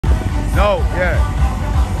No, yeah.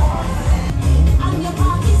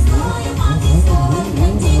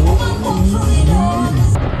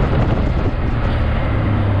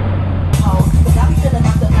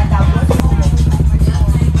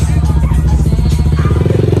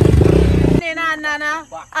 Nena and Nana,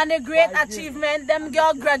 and a great achievement, them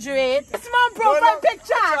girl graduate. Small profile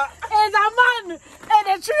picture is a man in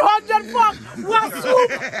a 300 fuck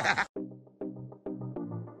wasup.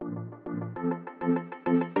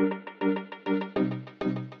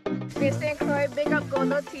 Mr. Croy, big up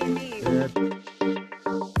Gono TV.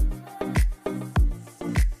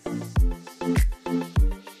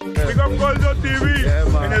 Big up Goldo TV.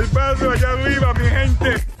 Yeah, en el paso allá arriba, mi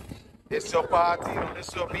gente. It's your party,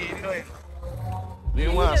 it's your beat, you know. You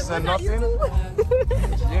ain't want to say nothing? You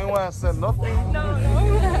ain't want to say nothing? No.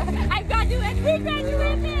 I graduated. We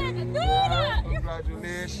graduated.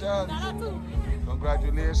 Congratulations.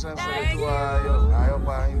 Congratulations. I hope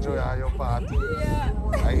I enjoy your party. Yeah.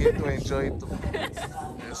 I hate to enjoy it too.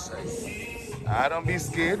 Yes, I don't be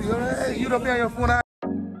scared. You don't be on your phone.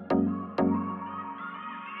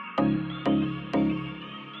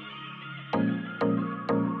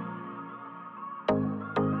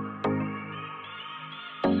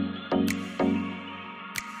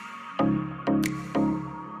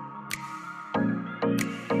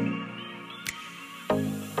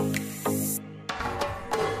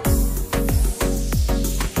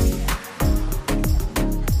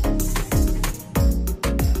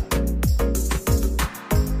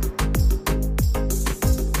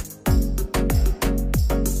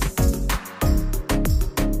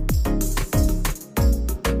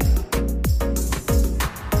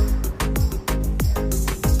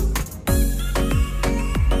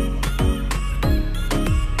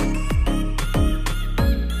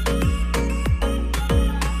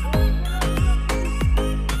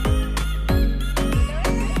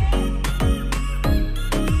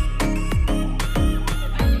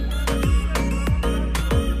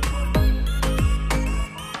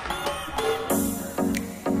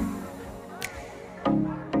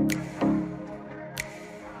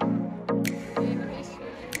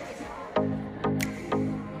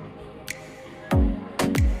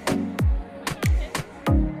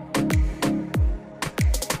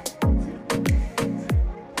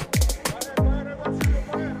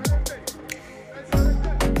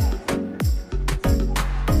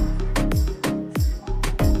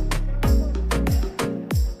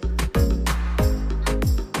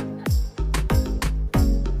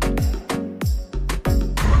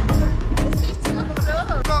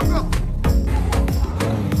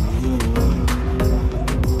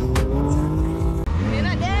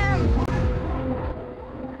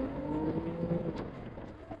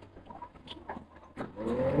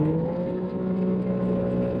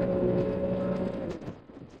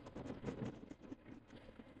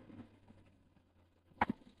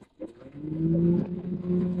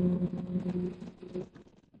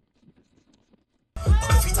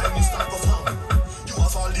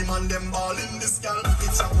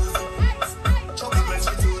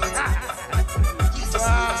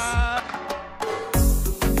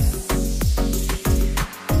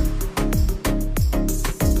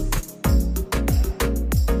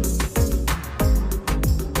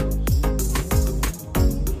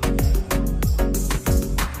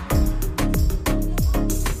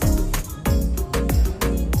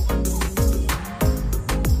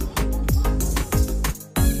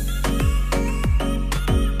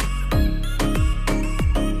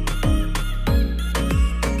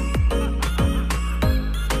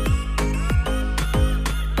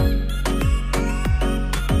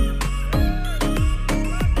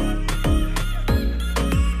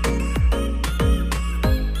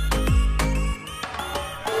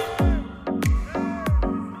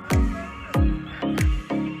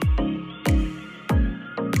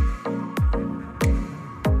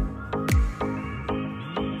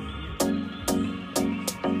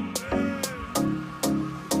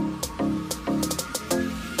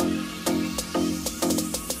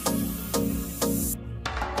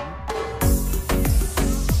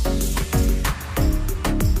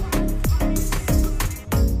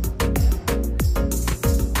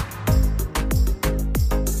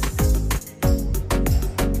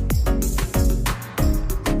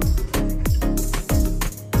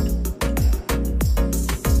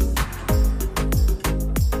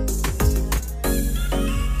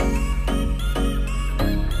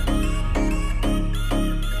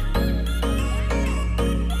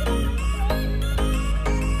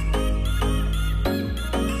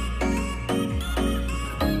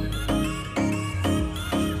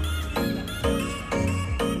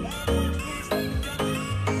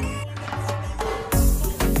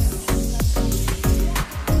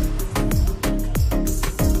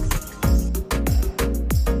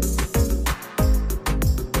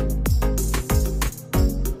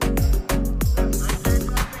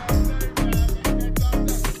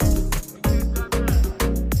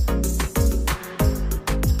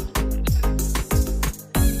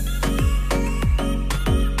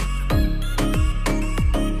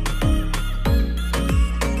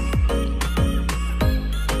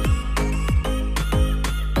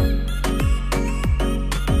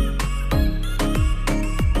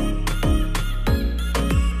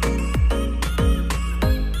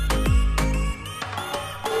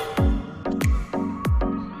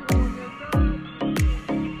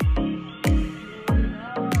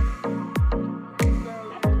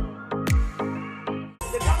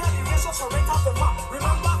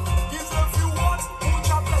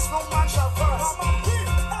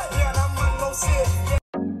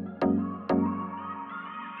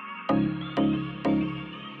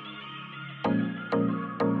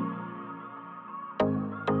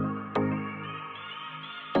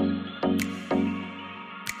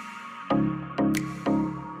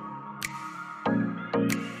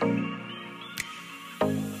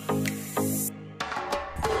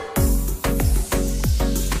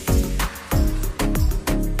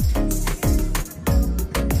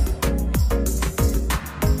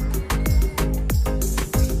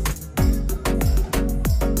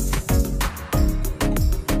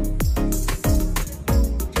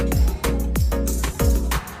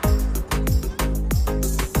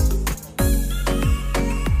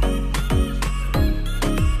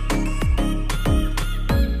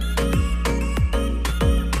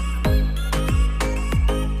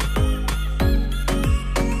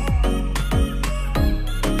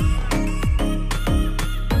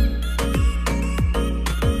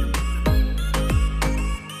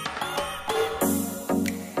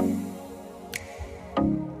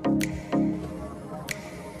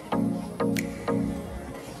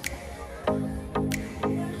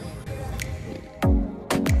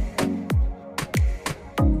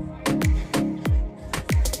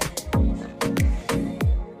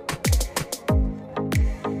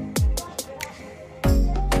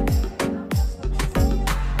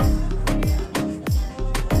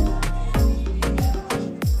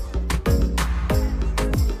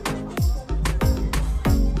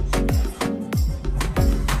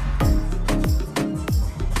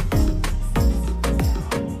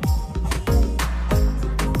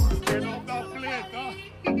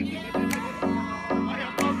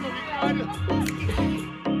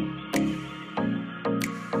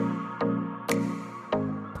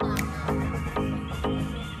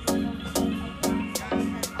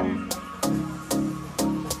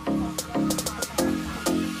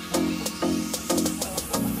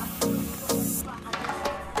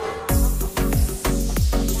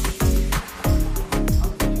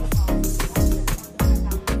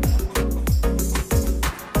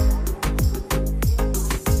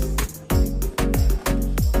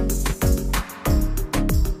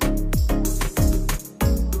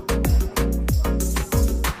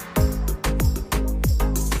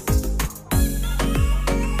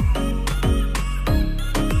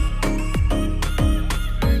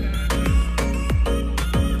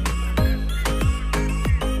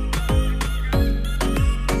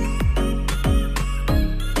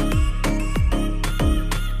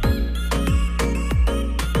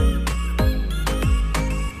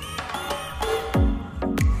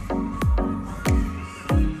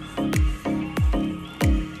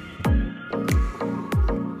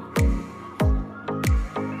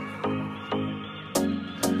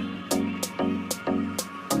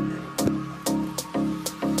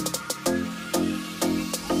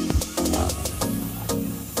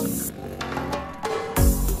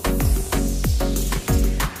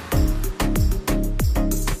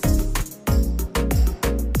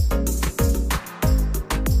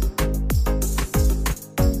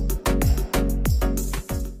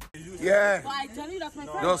 Yeah. I tell you, that's my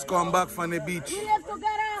friend. Just come back from the beach. We live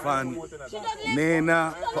together. From She don't live.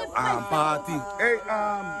 Nena She don't live party. Hey,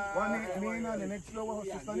 Nena, the next floor, what's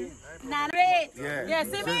your son? Nah, wait. Yeah. Yeah,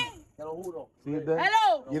 see me? See it there?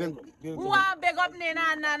 Hello. You didn't Who want to big up Nena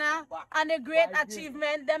and Nana and the great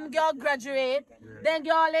achievement? Them girl graduate. Them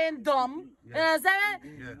girl ain't dumb. You understand?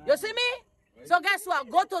 You see me? So guess what?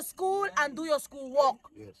 Go to school and do your school work.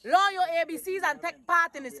 Learn your ABCs and take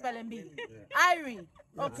part in the spelling bee. Irene.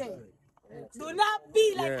 Okay. Do not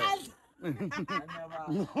be like Elton. Do not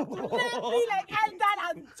be like Elton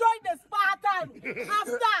and join the Spartan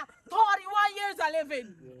after 31 years of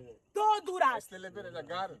living. Don't do that. Still living in the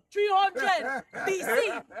garden. 300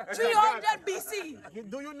 BC. 300 BC.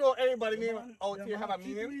 Do you know everybody name out here have a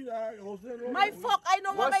meaning? My fuck, I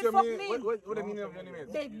know what my fuck meaning? mean. What the meaning of your name is?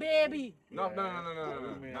 Big baby. No.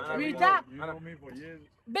 Rita.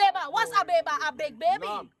 Beba. What's a beba? A big baby?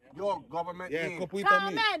 No, your government name. Nah,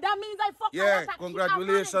 man, that means I fuck Yeah, a lot of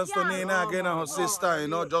congratulations to kids, man. Nena again and her sister. You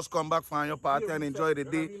know, just come back from your party and enjoy the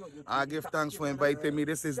day. I give thanks for inviting me.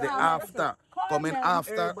 This is the after. Coming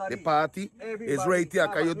after the party is right here.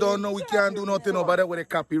 Cause you don't know we can't do nothing over there with the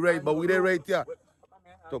copyright, but we there right here.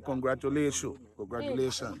 So congratulations.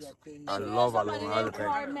 Congratulations. I love alone all the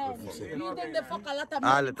time. You think they fuck a lot of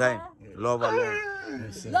All the time. Love alone.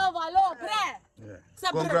 Love alone, pray.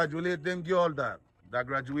 Yeah. Congratulate them girl that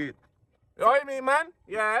graduate. You know what I mean, man?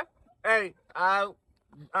 Yeah. Hey, I'll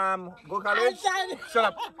go college. Shut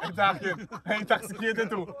up. I'm talking. I'm intoxicated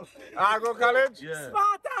too. I'll go college. Yeah.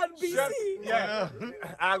 Spartan BC. Yeah.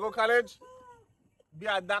 I'll go college. Be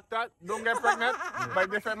a doctor. Don't get pregnant by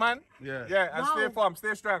different man. Yeah. Yeah. And stay firm.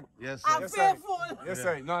 Stay strong. Yes, I'm sir. faithful. Yes,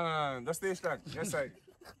 sir. No. Just stay strong. Yes, sir.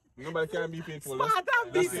 Nobody can be faithful.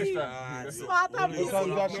 Spartan BC. Spartan Come, BC.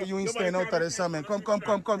 Joshua, you ain't staying out of the summer. Come.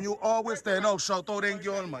 You always staying out. Shout out them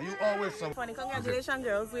girl, man. You always some. Funny, congratulations,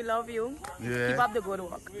 girls. We love you. Yeah. Keep up the good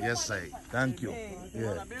work. Yes, sir. Thank you.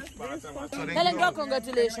 Yeah. Tell them girl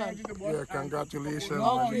congratulations. Yeah, congratulations.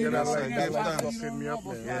 Okay. Yes, sir. Give thanks. Me up,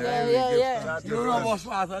 man. Yeah. You know what's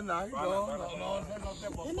Spartan now? Let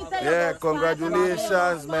me tell you Yeah, about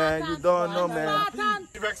congratulations, man. You don't know, man. Spartan.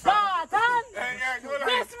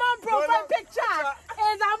 This man profile picture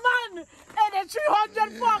is a man in a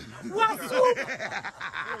 300 fuck wasup.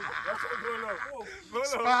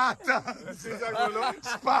 Sparta.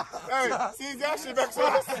 Sparta. Hey, see that she back so.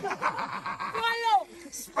 Follow.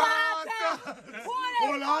 Spartan.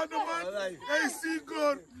 Hold on, man. Hey, see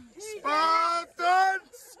good.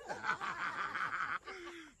 Spartans.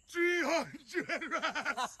 300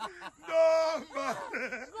 rats. No, man.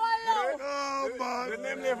 No, man. The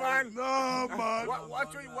name Levan. No, man. What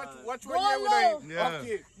you with him? Yeah.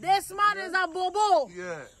 Okay. This man is a bobo.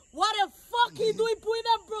 Yeah. What the fuck he do? He put in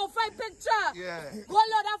a profile picture. Yeah. Go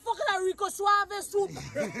Lord, that fucking a Rico Suave soup.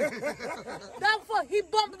 That fuck, he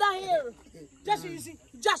bumped that hair. Jesse, you see,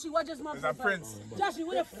 Jesse, what just my It's a prince. Jesse,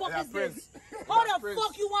 what the fuck Yeah, is this? prince. How the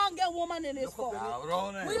fuck you want to get woman in this fuck?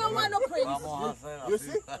 We don't want no prince. You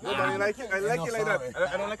see? No, but I like it. I like it like that.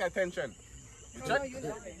 I don't like attention. You check?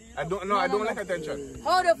 I don't like attention.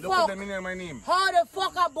 How the Look at fuck? the meaning of my name. How the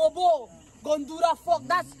fuck a bobo gonna do that fuck?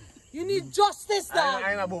 That's, you need justice, I dog.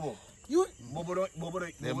 ain't a bobo. You, Bobo don't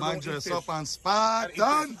The eat man fish. dress up on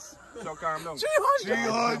Spartans. So calm down.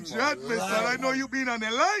 300, mister. I know you been on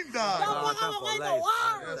the line, dog.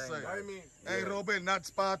 Yes, sir. I mean, Hey, Robin, not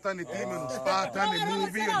Spartan, the team, and Spartan, the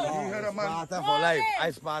movie, and you heard a man. Spartan for life.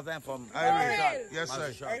 I Spartan from Irene. Yes,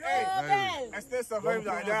 sir. hey, I still survive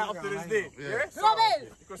like that up to this day. Yeah?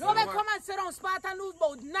 Robin, come and sit down. Spartan lose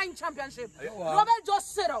about 9 championships. Robin,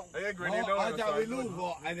 just sit down. I agree. I thought we lose,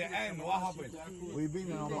 but at the end, what happened? We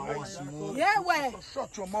been on my smooth. Yeah, where?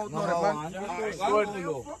 Shut your mouth, man.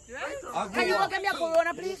 Can you go get me a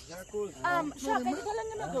Corona, please? Sha, can you go get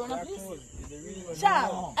me a Corona, please?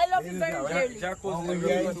 Sha, I love you very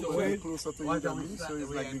dearly. Closer to you than me, so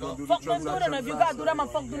it's like we gonna do the Fuck them, do them. If you gotta do them, I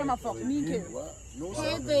fuck, do them, I fuck. Me too.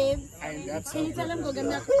 Hey, babe. Can you tell them go get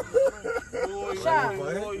me a Sha?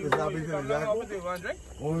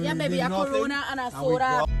 Yeah, maybe a Corona and a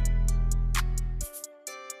soda.